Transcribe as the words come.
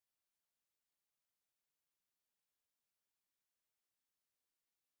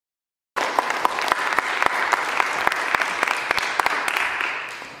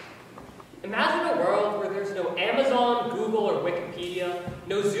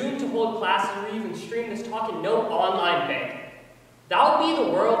Zoom to hold classes or even stream this talk and no online banking. That would be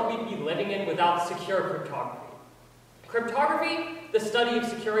the world we'd be living in without secure cryptography. Cryptography, the study of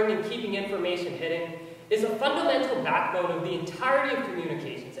securing and keeping information hidden, is a fundamental backbone of the entirety of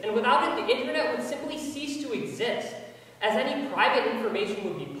communications, and without it, the internet would simply cease to exist, as any private information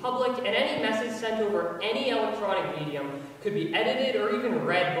would be public, and any message sent over any electronic medium could be edited or even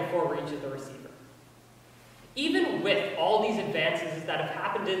read before reaching the receiver. Even with all these advances that have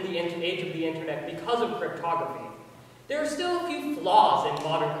happened in the age of the internet because of cryptography, there are still a few flaws in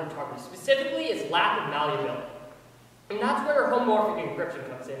modern cryptography, specifically its lack of malleability. And that's where homomorphic encryption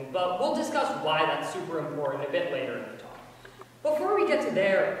comes in, but we'll discuss why that's super important a bit later in the talk. Before we get to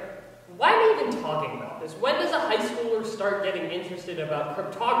there, why am I even talking about this? When does a high schooler start getting interested about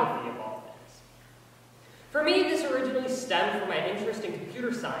cryptography of all things? For me, this originally stemmed from my interest in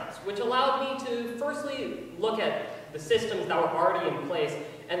computer science, which allowed me to firstly look at the systems that were already in place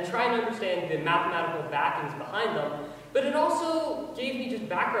and try and understand the mathematical backings behind them, but it also gave me just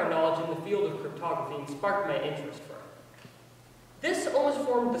background knowledge in the field of cryptography and sparked my interest for it. This almost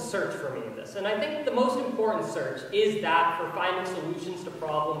formed the search for me in this, and I think the most important search is that for finding solutions to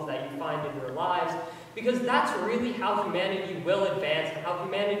problems that you find in your lives, because that's really how humanity will advance and how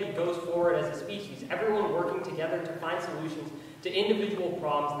humanity goes forward as a species, everyone working together to find solutions to individual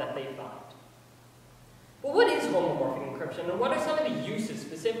problems that they find. But what is homomorphic encryption, and what are some of the uses,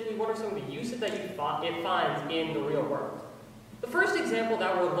 specifically what are some of the uses that it finds in the real world? The first example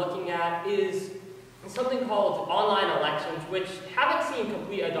that we're looking at is something called online elections, which haven't seen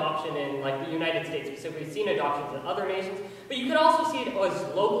complete adoption in like the United States specifically, seen adoptions in other nations, but you can also see it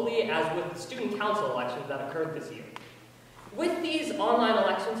as locally as with student council elections that occurred this year. With these online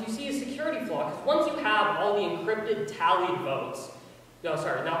elections, you see a security flaw, because once you have all the encrypted tallied votes, no,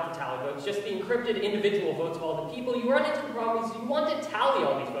 sorry, not the tallied votes, just the encrypted individual votes of all the people, you run into the problem is you want to tally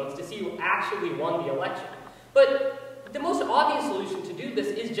all these votes to see who actually won the election. But the most obvious solution to do this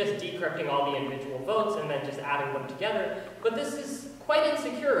is just decrypting all the individual votes and then just adding them together, but this is quite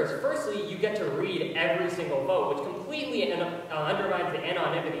insecure, as firstly, you get to read every single vote, which completely undermines the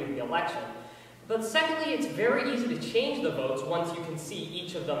anonymity of the election. But secondly, it's very easy to change the votes once you can see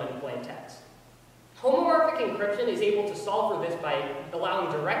each of them in plain text. Homomorphic encryption is able to solve for this by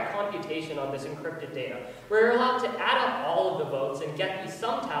allowing direct computation on this encrypted data, where you're allowed to add up all of the votes and get these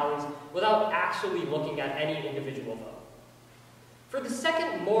sum tallies without actually looking at any individual vote. For the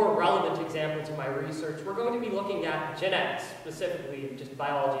second, more relevant example to my research, we're going to be looking at genetics, specifically just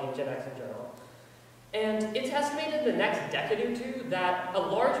biology and genetics in general. And it's estimated in the next decade or two that a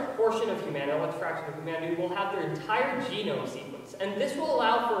large portion of humanity, a large fraction of humanity, will have their entire genome sequenced. And this will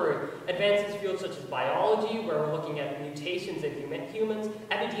allow for advances in fields such as biology, where we're looking at mutations in humans,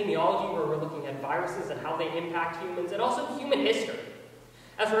 epidemiology, where we're looking at viruses and how they impact humans, and also human history,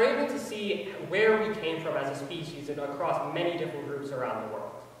 as we're able to see where we came from as a species and across many different groups around the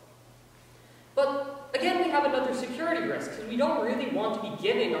world. But again, we have another security risk, because we don't really want to be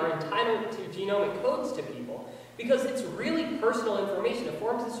giving our entitlement to genomic codes to people, because it's really personal information. It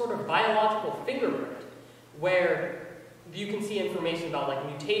forms this sort of biological fingerprint, where you can see information about like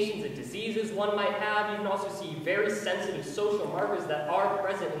mutations and diseases one might have. You can also see very sensitive social markers that are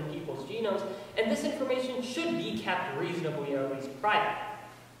present in people's genomes, and this information should be kept reasonably or at least private.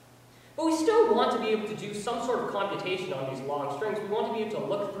 But we still want to be able to do some sort of computation on these long strings. We want to be able to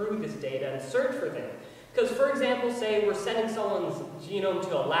look through this data and search for things. Because, for example, say we're sending someone's genome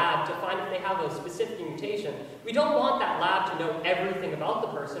to a lab to find if they have a specific mutation. We don't want that lab to know everything about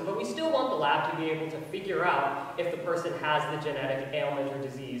the person, but we still want the lab to be able to figure out if the person has the genetic ailment or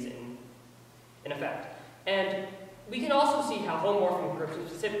disease in effect. And we can also see how homomorphic encryption,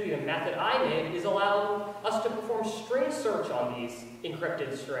 specifically the method I made, is allowing us to perform string search on these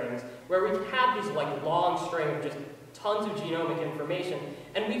encrypted strings, where we can have this like long string of just tons of genomic information,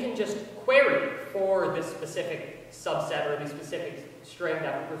 and we can just query for this specific subset or the specific string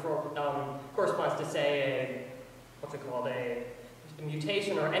that corresponds to, say, a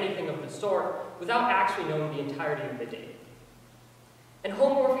mutation or anything of the sort, without actually knowing the entirety of the data. And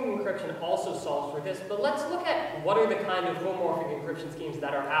homomorphic encryption also solves for this, but let's look at what are the kind of homomorphic encryption schemes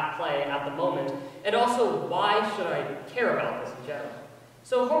that are at play at the moment, and also why should I care about this in general.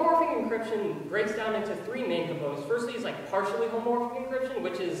 So homomorphic encryption breaks down into three main components. Firstly is like partially homomorphic encryption,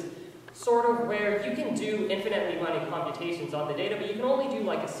 which is sort of where you can do infinitely many computations on the data, but you can only do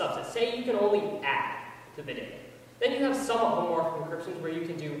like a subset. Say you can only add to the data. Then you have somewhat homomorphic encryptions where you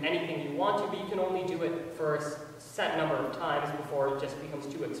can do anything you want to, but you can only do it for a set number of times before it just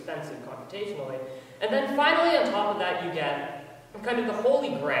becomes too expensive computationally. And then finally, on top of that, you get kind of the holy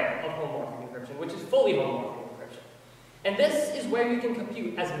grail of homomorphic encryption, which is fully homomorphic encryption. And this is where you can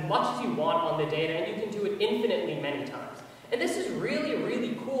compute as much as you want on the data, and you can do it infinitely many times. And this is really,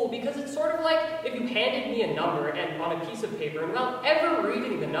 really cool because it's sort of like if you handed me a number and on a piece of paper, and without ever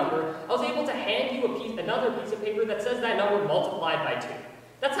reading the number, I was able to hand you another piece of paper that says that number multiplied by 2.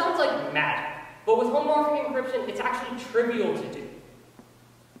 That sounds like magic, but with homomorphic encryption, it's actually trivial to do.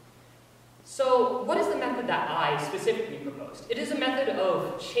 So what is the method that I specifically proposed? It is a method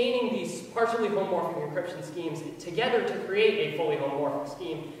of chaining these partially homomorphic encryption schemes together to create a fully homomorphic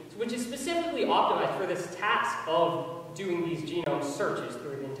scheme, which is specifically optimized for this task of doing these genome searches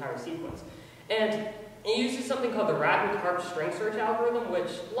through the entire sequence. And it uses something called the Rajaram string search algorithm, which,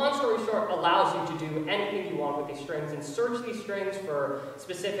 long story short, allows you to do anything you want with these strings and search these strings for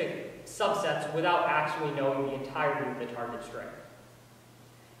specific subsets without actually knowing the entirety of the target string.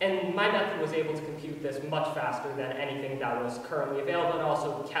 And my method was able to compute this much faster than anything that was currently available and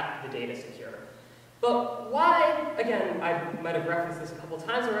also kept the data secure. But why, again, I might have referenced this a couple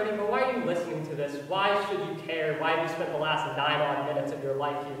times already, but why are you listening to this? Why should you care? Why have you spent the last 9 odd minutes of your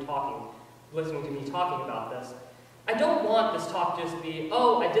life here listening to me talking about this? I don't want this talk just to be,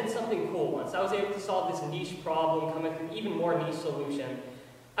 oh, I did something cool once. I was able to solve this niche problem, come up with an even more niche solution.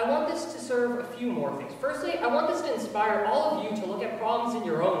 I want this to serve a few more things. Firstly, I want this to inspire all of you to look at problems in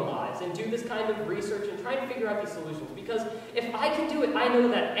your own lives and do this kind of research and try to figure out these solutions. Because if I can do it, I know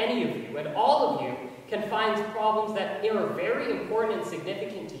that any of you and all of you can find problems that are very important and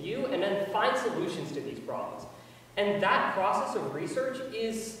significant to you and then find solutions to these problems. And that process of research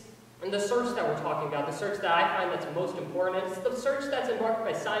is the search that we're talking about, the search that I find that's most important. It's the search that's embarked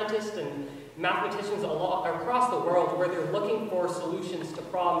by scientists and mathematicians across the world where they're looking for solutions to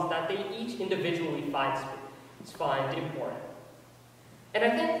problems that they each individually find important. And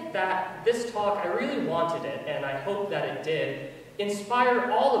I think that this talk, I really wanted it, and I hope that it did, inspire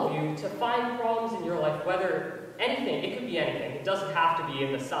all of you to find problems in your life, whether anything, it could be anything. It doesn't have to be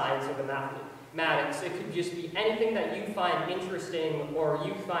in the science or the mathematics. It could just be anything that you find interesting or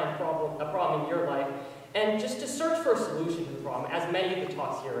you find a problem in your life, and just to search for a solution to the problem, as many of the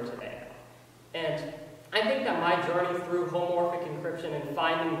talks here are today. And I think that my journey through homomorphic encryption and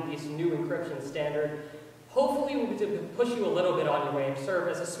finding this new encryption standard hopefully will push you a little bit on your way and serve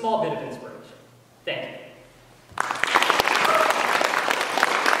as a small bit of inspiration.